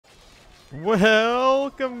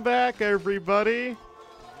Welcome back, everybody.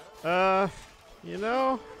 You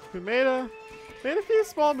know, we made a few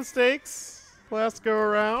small mistakes last go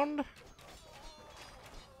around.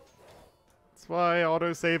 That's why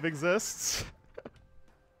autosave exists.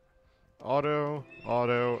 Auto,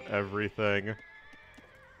 everything.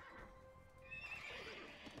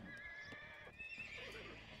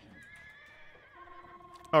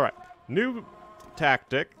 Alright, new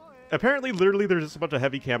tactic. Apparently, literally, there's just a bunch of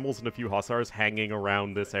heavy camels and a few hussars hanging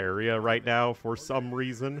around this area right now for some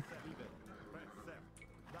reason.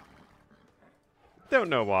 Don't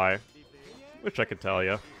know why. Wish I could tell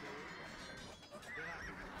you.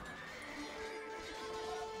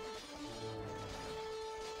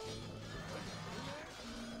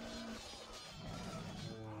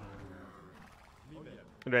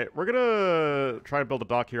 Okay, we're gonna try and build a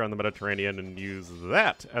dock here on the Mediterranean and use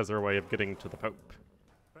that as our way of getting to the Pope.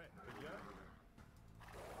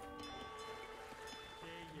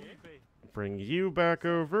 Bring you back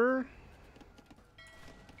over.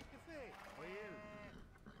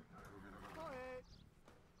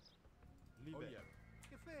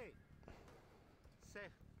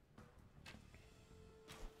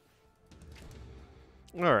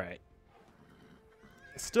 Alright.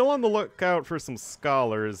 Still on the lookout for some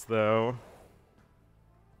scholars, though.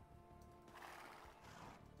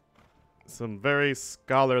 Some very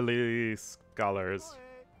scholarly scholars.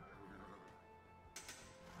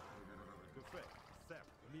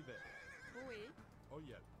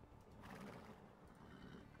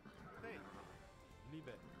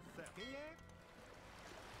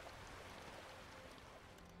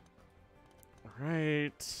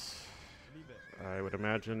 Right. I would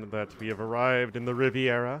imagine that we have arrived in the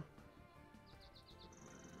Riviera.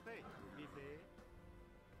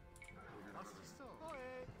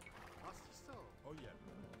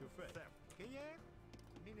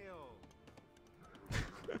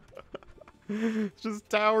 It's just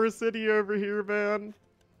Tower City over here, man.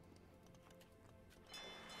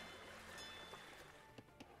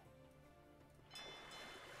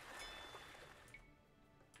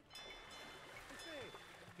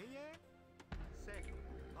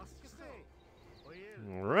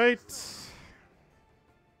 All right.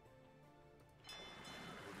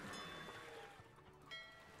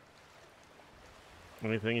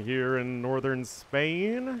 Anything here in northern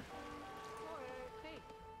Spain?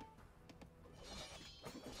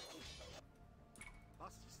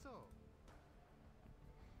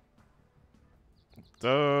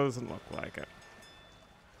 Doesn't look like it.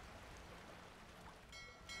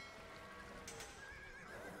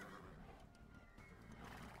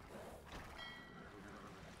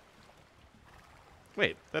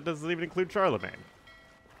 Wait, that doesn't even include Charlemagne.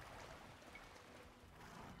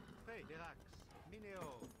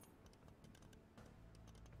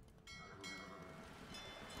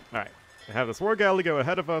 Alright, I have this war galley go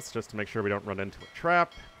ahead of us just to make sure we don't run into a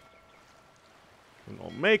trap. And we'll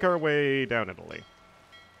make our way down Italy.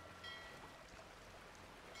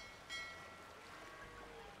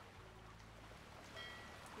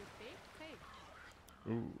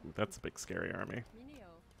 Ooh, that's a big scary army.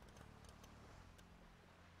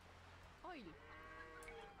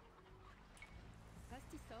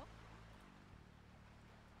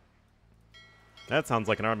 That sounds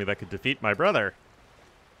like an army that could defeat my brother.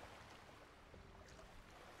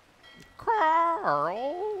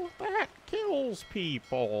 Carl, that kills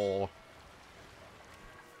people.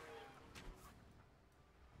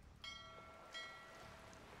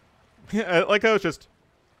 Yeah, like I was just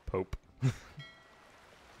Pope.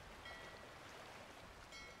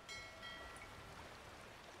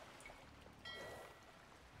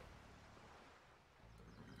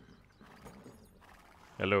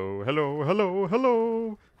 Hello, hello, hello,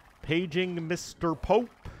 hello. Paging Mr.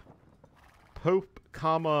 Pope. Pope,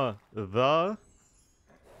 comma, the.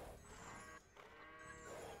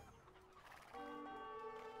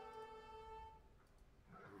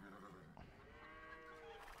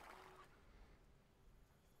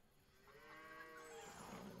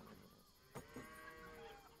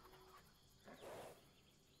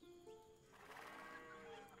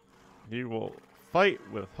 He will fight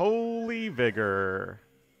with holy vigor.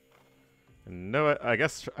 No, I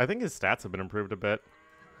think his stats have been improved a bit.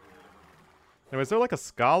 Now, is there like a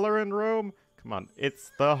scholar in Rome? Come on,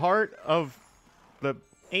 it's the heart of the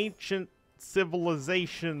ancient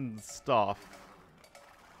civilization stuff.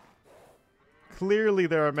 Clearly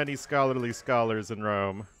there are many scholarly scholars in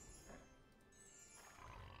Rome.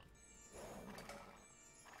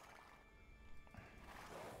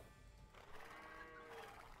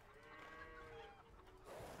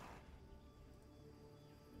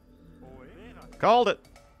 Called it.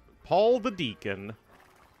 Paul the Deacon.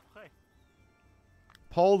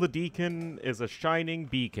 Paul the Deacon is a shining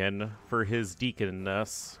beacon for his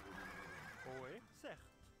deaconness.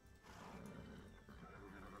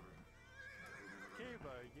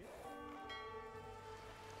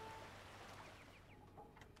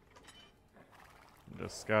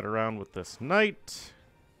 Just scout around with this knight.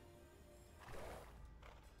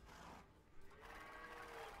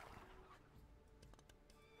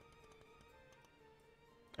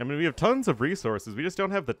 I mean, we have tons of resources. We just don't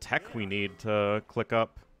have the tech we need to click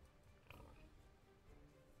up.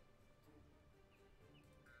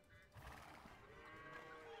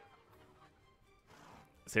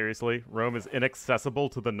 Seriously? Rome is inaccessible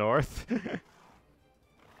to the north?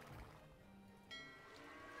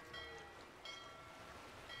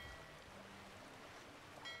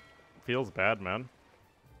 Feels bad, man.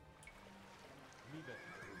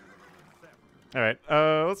 Alright,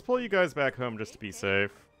 let's pull you guys back home just to be safe.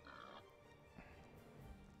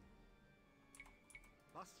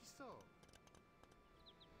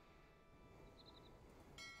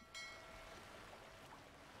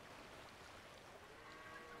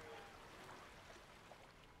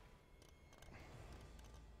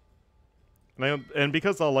 And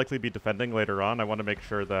because I'll likely be defending later on, I want to make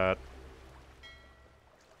sure that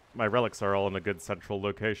my relics are all in a good central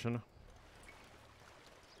location.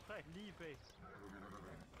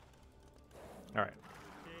 Alright.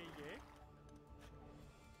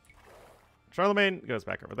 Charlemagne goes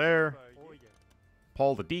back over there.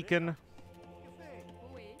 Paul the Deacon.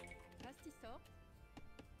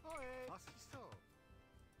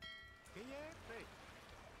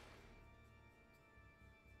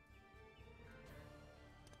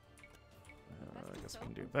 I guess we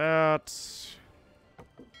can do that.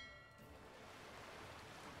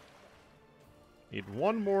 Need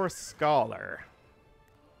one more scholar.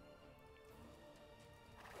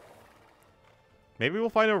 Maybe we'll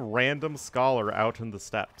find a random scholar out in the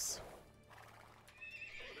steppes.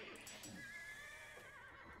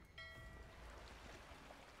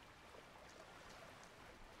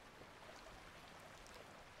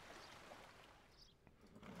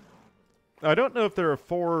 I don't know if there are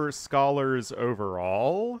 4 scholars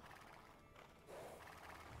overall.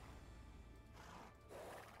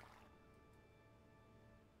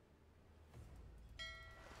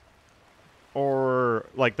 Or,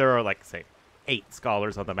 like, there are, like, say, 8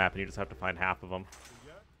 scholars on the map and you just have to find half of them.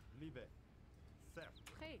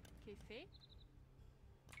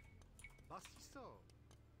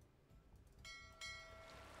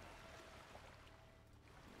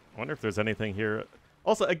 I wonder if there's anything here.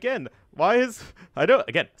 Also, again, why is... I know,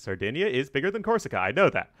 again, Sardinia is bigger than Corsica. I know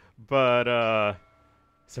that. But,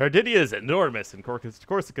 Sardinia is enormous and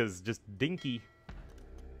Corsica is just dinky.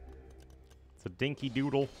 It's a dinky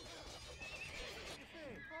doodle.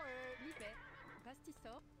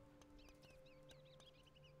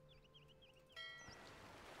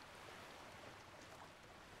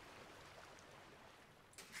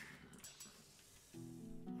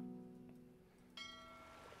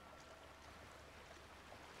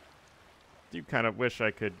 Do kind of wish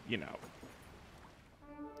I could, you know,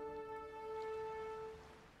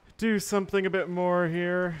 do something a bit more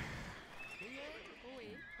here.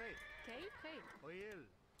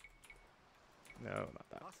 No, not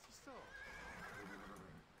that.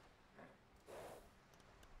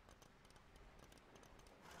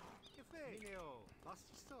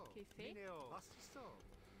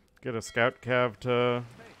 Get a scout cav to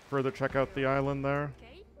further check out the island there.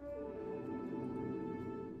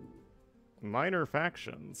 Minor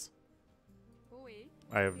factions.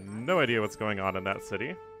 I have no idea what's going on in that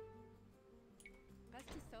city.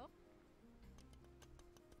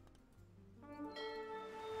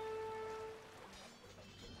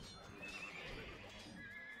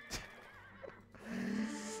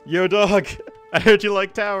 Yo, dog! I heard you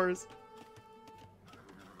like towers.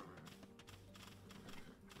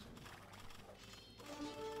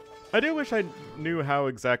 I do wish I knew how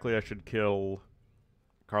exactly I should kill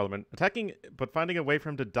Charlemagne. Attacking, but finding a way for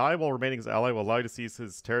him to die while remaining his ally will allow you to seize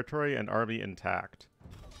his territory and army intact.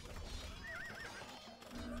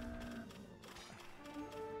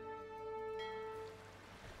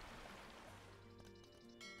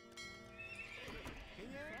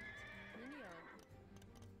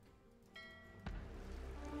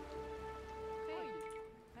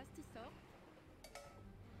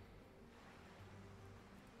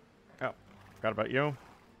 Oh, forgot about you.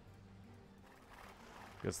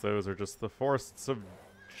 Guess those are just the forests of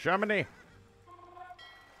Germany.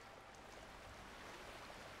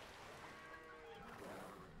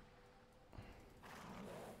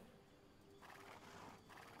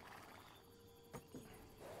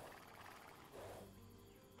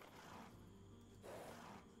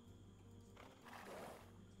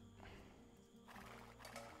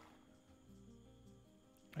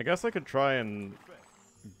 I guess I could try and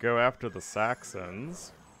go after the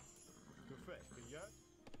Saxons.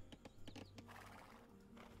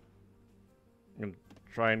 And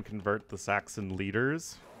try and convert the Saxon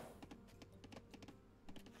leaders.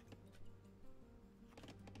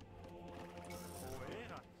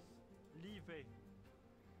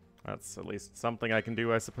 That's at least something I can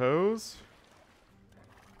do, I suppose.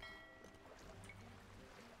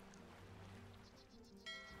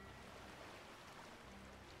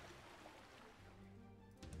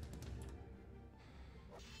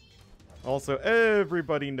 Also,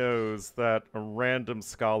 everybody knows that a random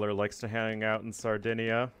scholar likes to hang out in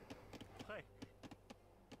Sardinia.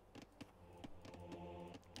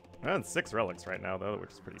 And 6 relics right now, though,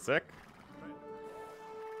 which is pretty sick.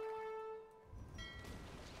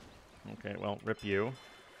 Okay, well, rip you.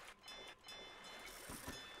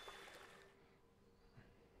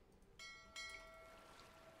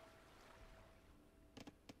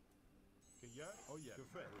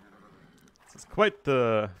 This is quite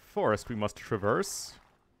the forest we must traverse.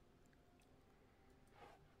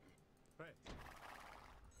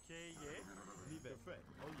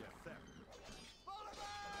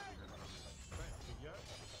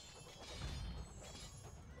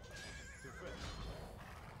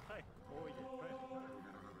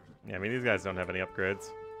 Yeah, I mean, these guys don't have any upgrades.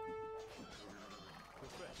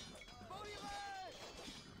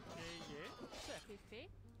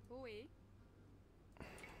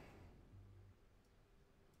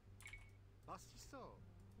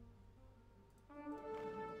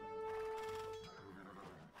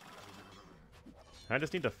 I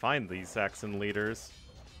just need to find these Saxon leaders.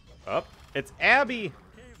 Up, it's Abby!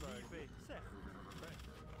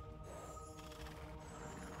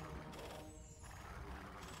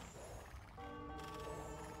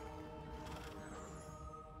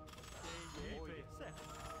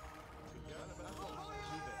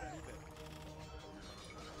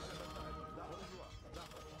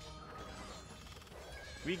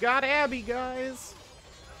 We got Abby, guys!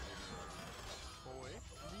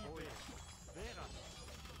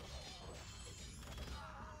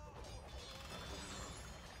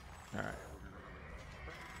 Alright.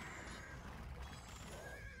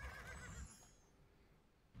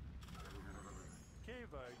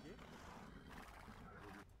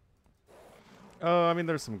 I mean,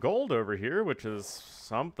 there's some gold over here, which is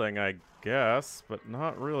something, I guess, but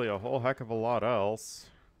not really a whole heck of a lot else.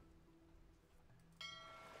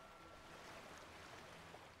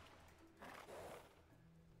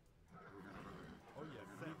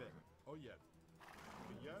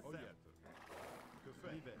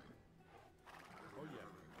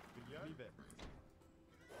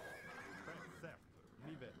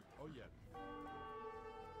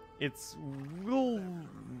 It's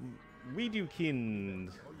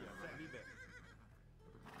Widukind.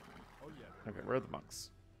 Okay, where are the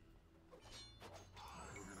monks?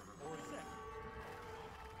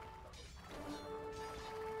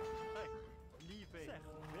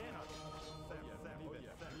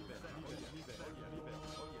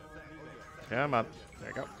 Come on. There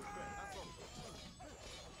you go.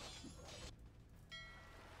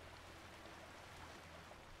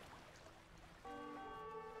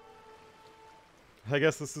 I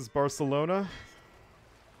guess this is Barcelona.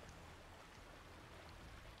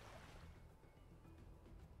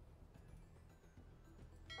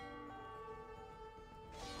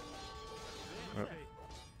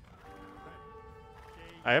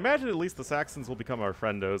 I imagine at least the Saxons will become our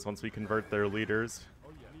friendos once we convert their leaders.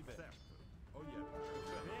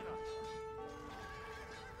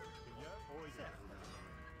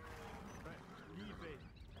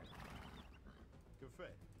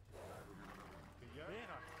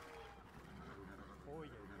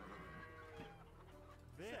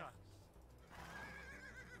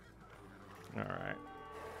 Alright.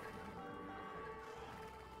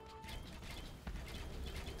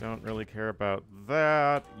 Don't really care about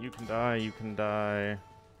that. You can die, you can die.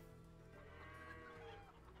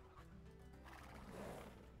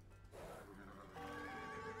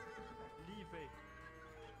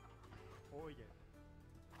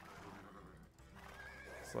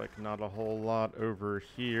 Looks like not a whole lot over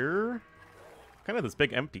here. Kind of this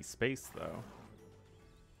big empty space, though.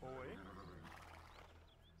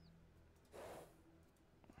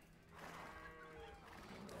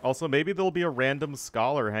 Also, maybe there'll be a random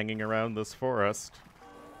scholar hanging around this forest.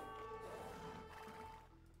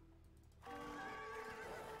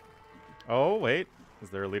 Oh, wait. Is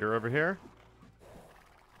there a leader over here?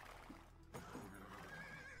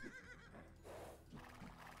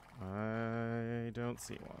 I don't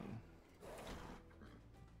see one.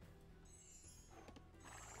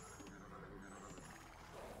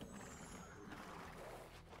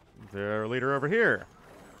 Their leader over here.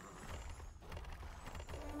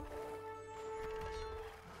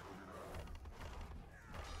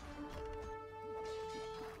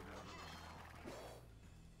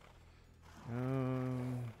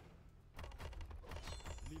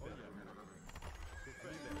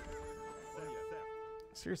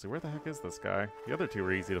 Seriously, where the heck is this guy? The other two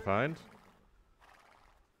were easy to find.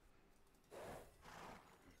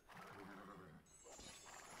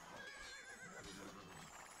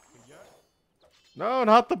 No,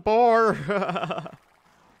 not the boar!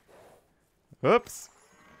 Oops.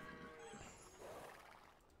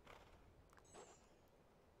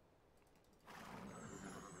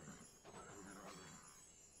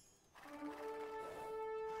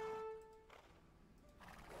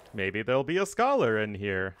 Maybe there'll be a scholar in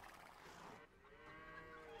here.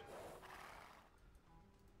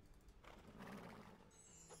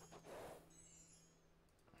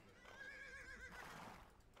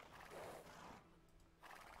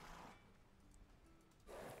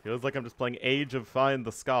 Feels like I'm just playing Age of Find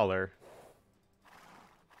the Scholar.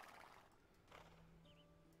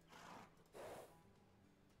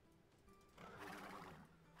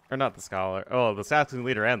 Or not the Scholar. Oh, the Saxon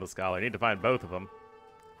leader and the Scholar. I need to find both of them.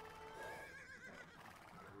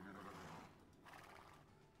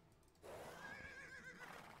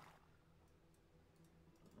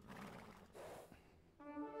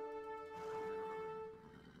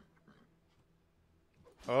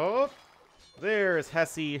 Oh, there's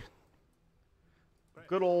Hesse.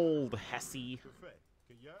 Good old Hesse.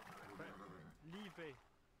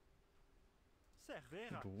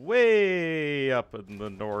 Way up in the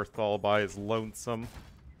north all by his lonesome.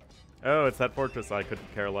 Oh, it's that fortress I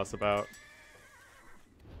couldn't care less about.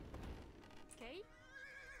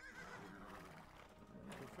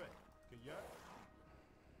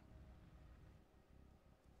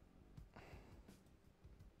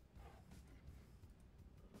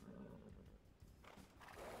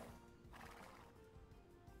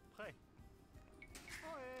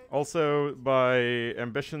 Also, my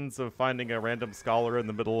ambitions of finding a random scholar in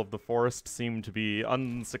the middle of the forest seem to be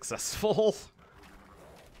unsuccessful.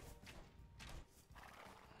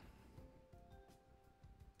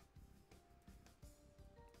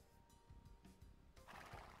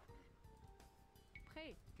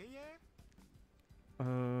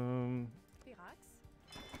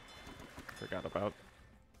 Forgot about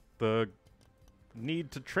the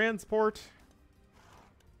need to transport.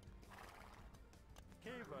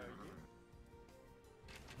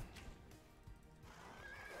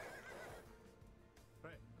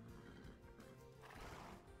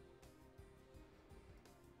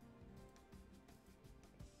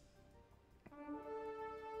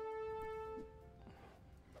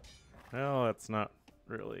 Well, that's not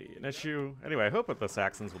really an issue. Anyway, I hope that the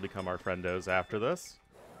Saxons will become our friendos after this.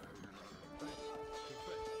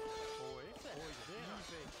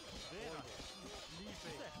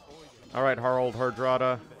 Alright, Harald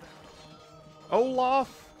Hardrada.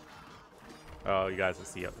 Olaf! Oh, you guys will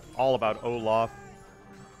see all about Olaf.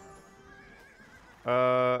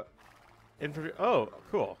 Infantry. Oh,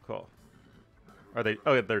 cool, cool. Are they?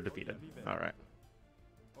 Oh, yeah, they're defeated. Alright.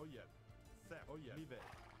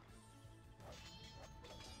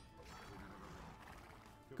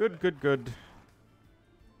 Good, good, good.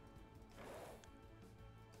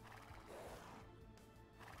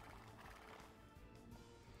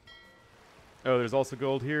 Oh, there's also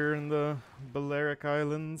gold here in the Balearic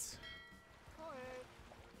Islands.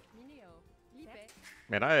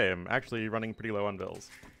 Man, I am actually running pretty low on bills.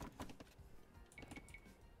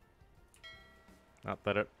 Not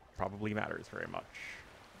that it probably matters very much.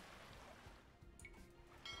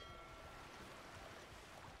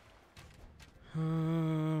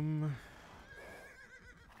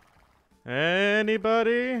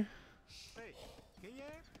 Anybody?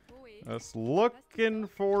 Just looking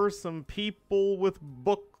for some people with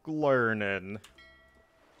book learning.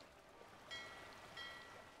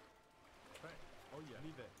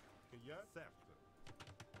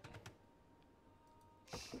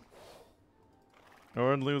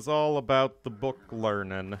 Ornlu's all about the book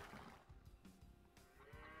learning.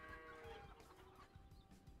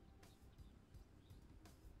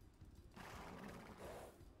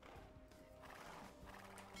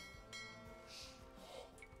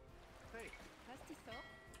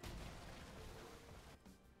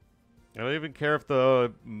 I don't even care if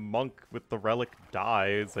the monk with the relic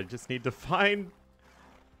dies. I just need to find...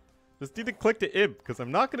 Just need to click to imp, because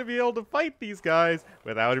I'm not going to be able to fight these guys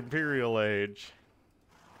without Imperial Age.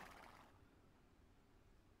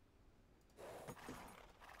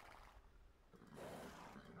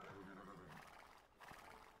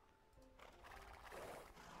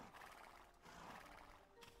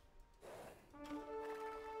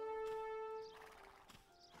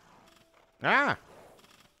 Ah!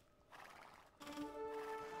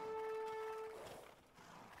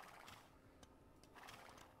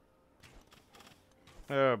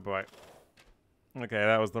 Oh boy. Okay,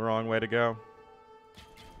 that was the wrong way to go.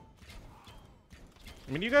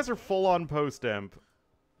 I mean, you guys are full on post-imp.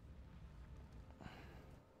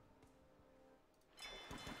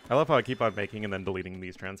 I love how I keep on making and then deleting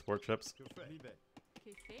these transport ships.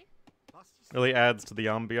 Really adds to the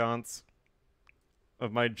ambiance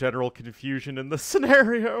of my general confusion in this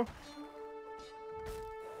scenario.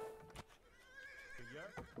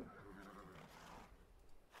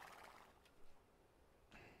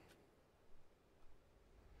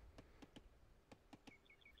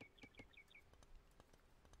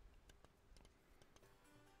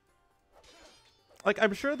 Like,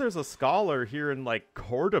 I'm sure there's a scholar here in, like,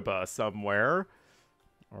 Cordoba somewhere.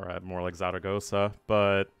 Or more like Zaragoza,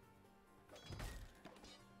 but...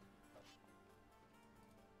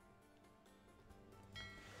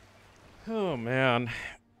 Oh, man.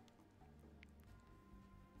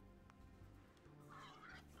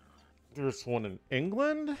 There's one in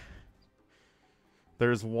England.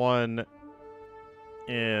 There's one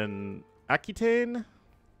in Aquitaine.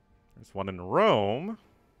 There's one in Rome.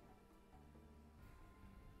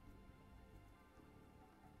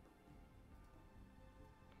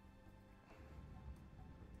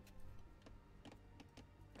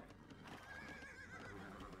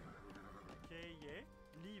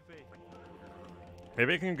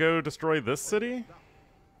 Maybe I can go destroy this city?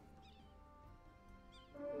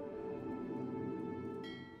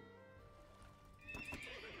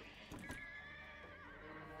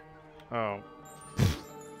 Oh.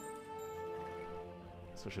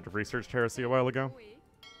 So I should have researched heresy a while ago.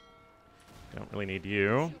 Don't really need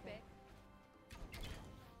you.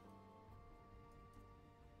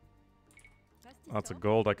 Lots of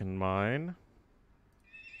gold I can mine.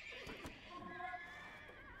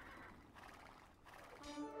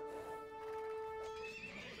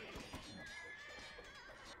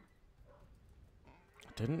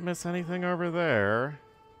 Didn't miss anything over there.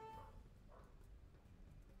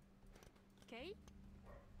 Okay.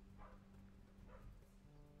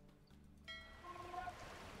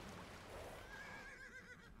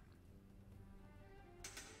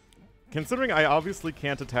 Considering I obviously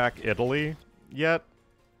can't attack Italy yet,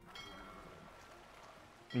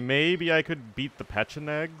 maybe I could beat the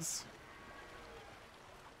Pechenegs.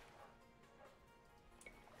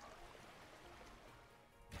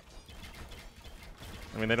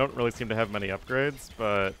 I mean, they don't really seem to have many upgrades,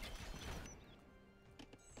 but...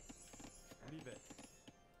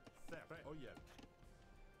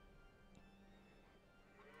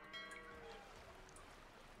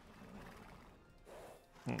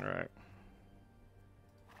 Alright.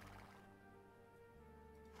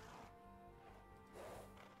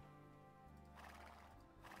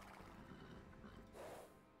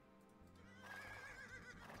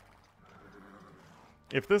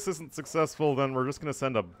 If this isn't successful, then we're just gonna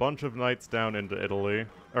send a bunch of knights down into Italy,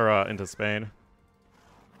 or into Spain.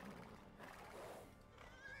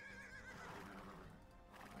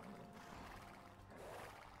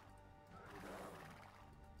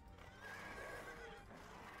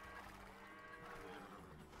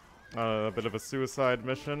 A bit of a suicide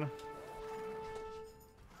mission.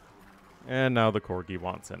 And now the Corgi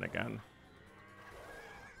wants in again.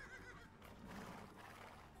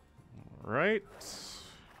 Alright.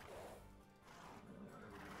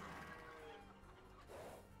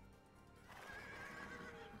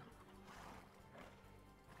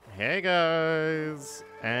 Hey guys,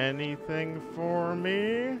 anything for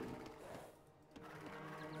me?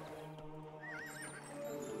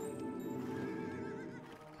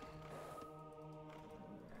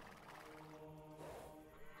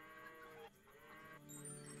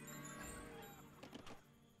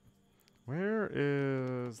 Where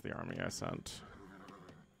is the army I sent?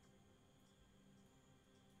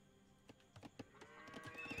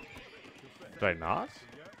 Did I not?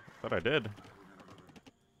 I thought I did.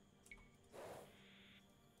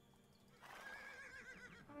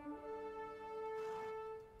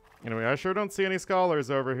 Anyway, I sure don't see any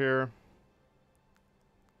scholars over here.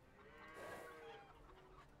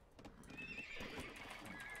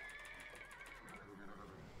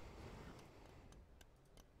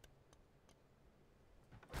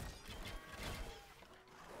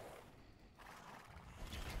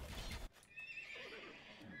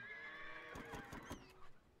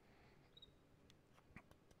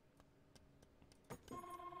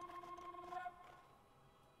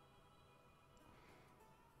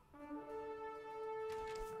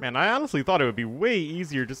 Man, I honestly thought it would be way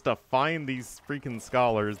easier just to find these freaking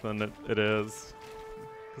scholars than it is.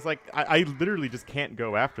 Because, like, I literally just can't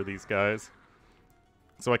go after these guys.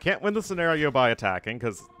 So I can't win the scenario by attacking,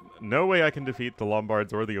 because no way I can defeat the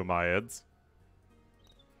Lombards or the Umayyads.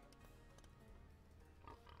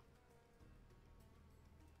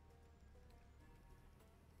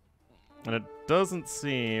 And it doesn't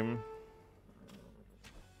seem...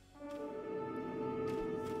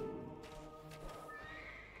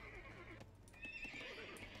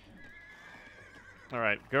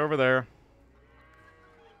 Alright, go over there.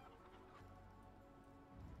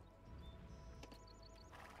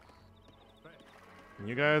 And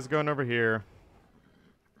you guys going over here.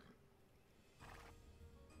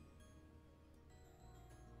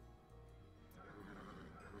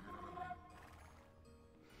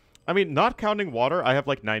 I mean, not counting water, I have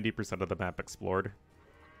like 90% of the map explored.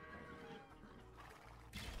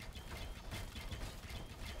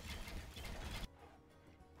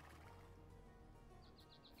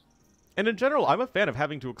 And in general, I'm a fan of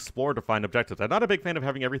having to explore to find objectives. I'm not a big fan of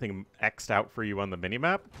having everything X'd out for you on the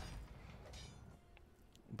minimap.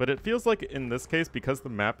 But it feels like in this case, because the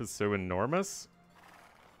map is so enormous,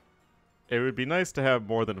 it would be nice to have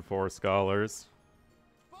more than 4 scholars.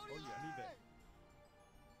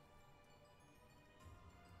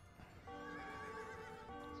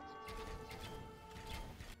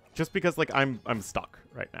 Just because, like, I'm stuck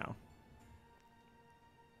right now.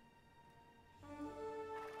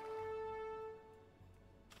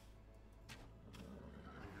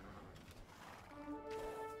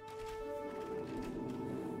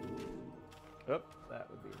 Oh, that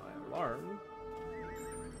would be my alarm.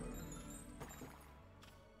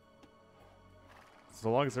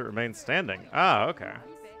 So long as it remains standing. Ah, okay.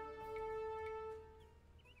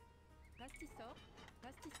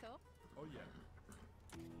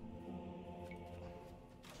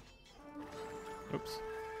 Oops.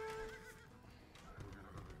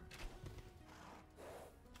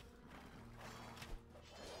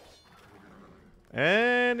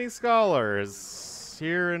 Any scholars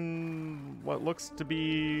here in what looks to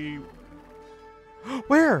be...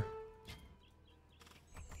 Where?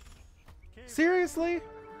 Seriously?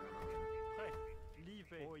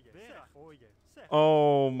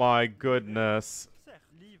 Oh my goodness.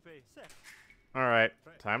 Alright,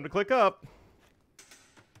 time to click up.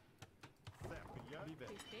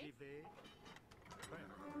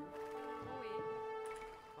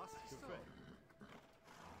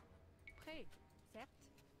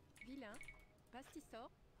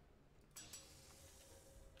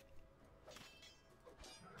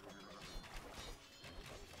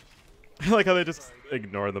 I like how they just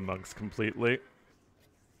ignore the monks completely.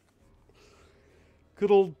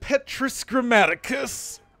 Good old Petrus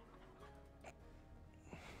Grammaticus!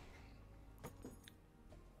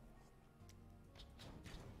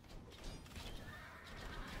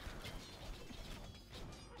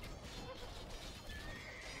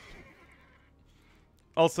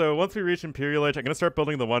 Also, once we reach Imperial Age, I'm gonna start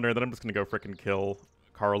building the Wonder, and then I'm just gonna go frickin' kill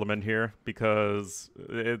Charlemagne here, because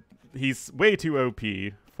he's way too OP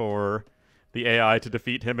for the AI to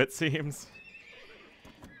defeat him, it seems.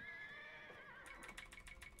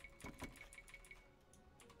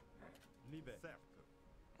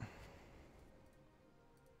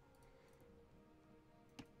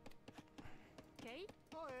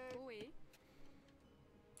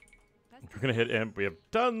 We're gonna hit Imp. We have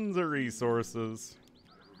tons of resources.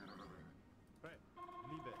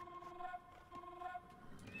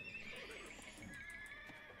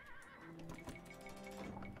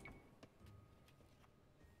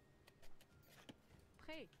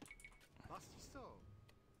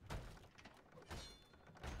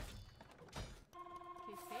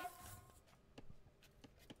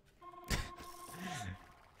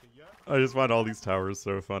 I just find all these towers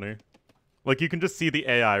so funny. Like, you can just see the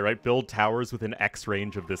AI, right? Build towers within X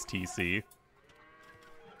range of this TC.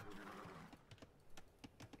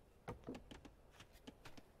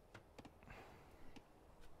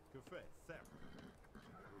 Do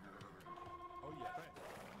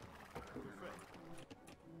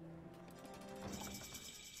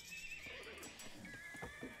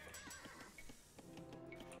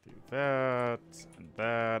that, and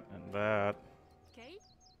that, and that.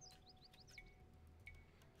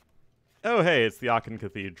 Oh, hey, it's the Aachen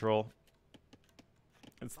Cathedral.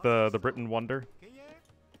 It's the Britain Wonder.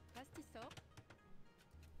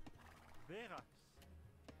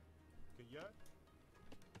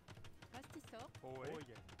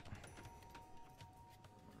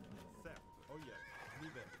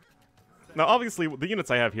 Now, obviously, the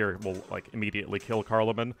units I have here will, like, immediately kill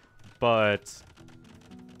Charlemagne, but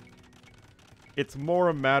it's more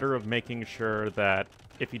a matter of making sure that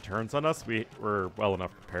if he turns on us, we're well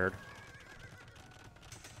enough prepared.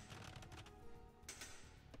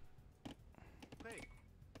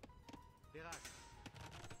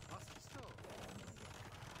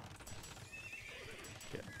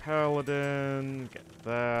 paladin. Get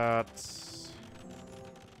that.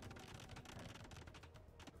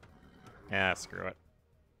 Yeah, screw it.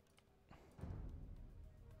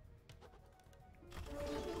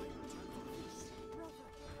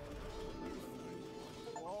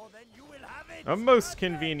 A most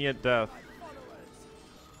convenient death.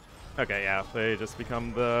 Okay, yeah, they just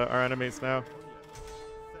become our enemies now.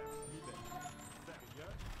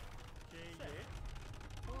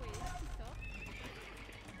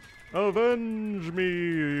 Avenge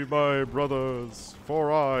me, my brothers, for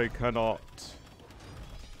I cannot.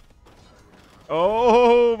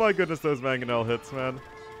 Oh my goodness, those mangonel hits, man.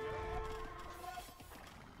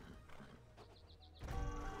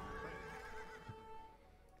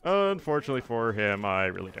 Unfortunately for him, I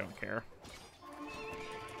really don't care.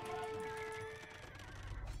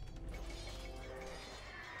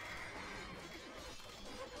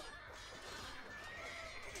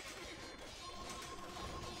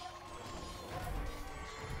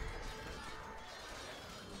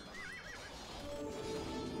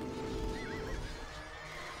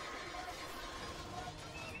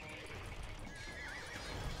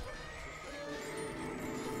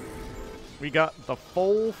 We got the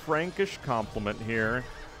full Frankish complement here.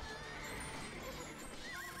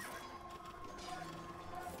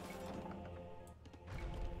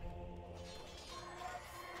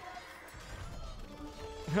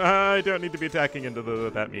 I don't need to be attacking into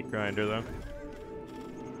that meat grinder, though.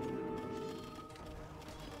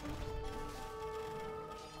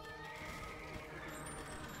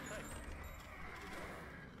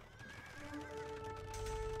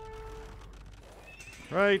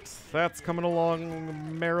 Right, that's coming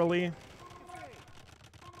along merrily.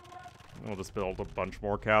 We'll just build a bunch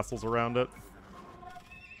more castles around it.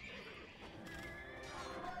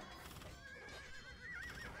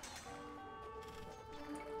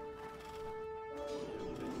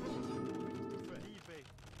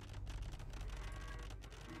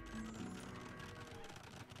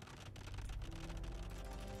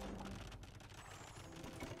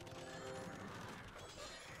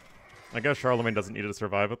 I guess Charlemagne doesn't need to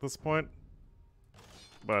survive at this point,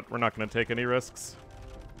 but we're not going to take any risks.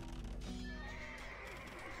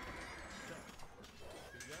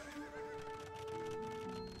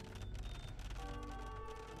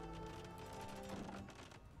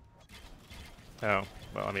 Oh,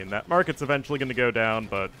 well, I mean, that market's eventually going to go down,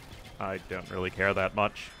 but I don't really care that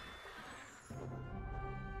much.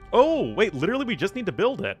 Oh, wait, literally we just need to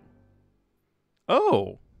build it.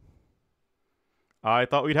 Oh. I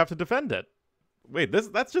thought we'd have to defend it. Wait,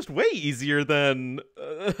 that's just way easier than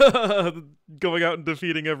going out and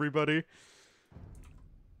defeating everybody.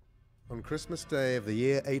 On Christmas Day of the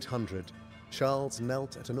year 800, Charles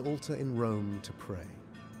knelt at an altar in Rome to pray.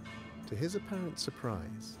 To his apparent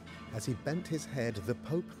surprise, as he bent his head, the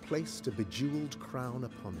Pope placed a bejeweled crown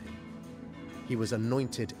upon him. He was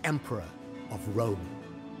anointed Emperor of Rome.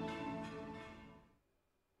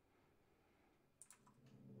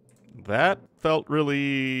 That felt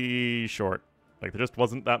really short. Like, there just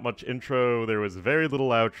wasn't that much intro. There was very little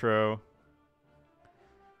outro.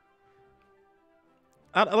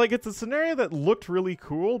 Like, it's a scenario that looked really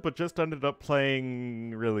cool, but just ended up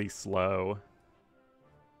playing really slow.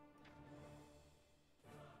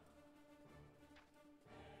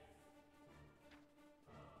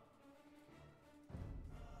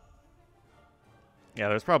 Yeah,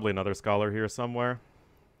 there's probably another scholar here somewhere.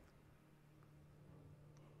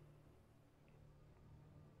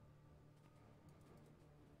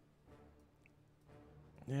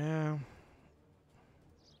 Yeah.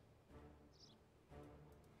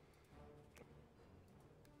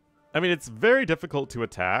 I mean, it's very difficult to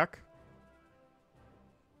attack.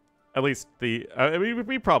 At least I mean,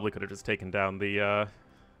 we probably could have just taken down the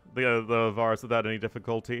Vars without any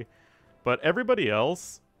difficulty. But everybody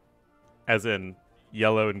else, as in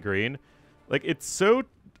yellow and green, like, it's so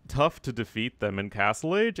tough to defeat them in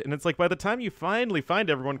Castle Age, and it's like by the time you finally find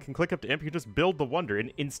everyone can click up to imp, you just build the wonder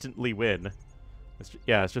and instantly win.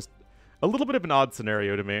 Yeah, it's just a little bit of an odd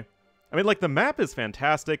scenario to me. I mean, like, the map is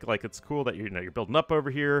fantastic. Like, it's cool that you're building up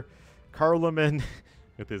over here. Charlemagne,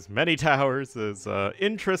 with his many towers, is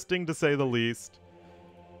interesting to say the least.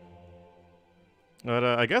 But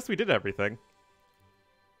I guess we did everything.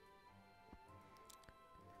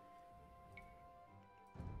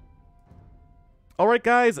 Alright,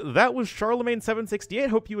 guys, that was Charlemagne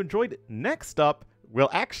 768. Hope you enjoyed. Next up will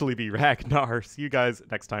actually be Ragnar. See you guys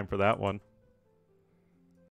next time for that one.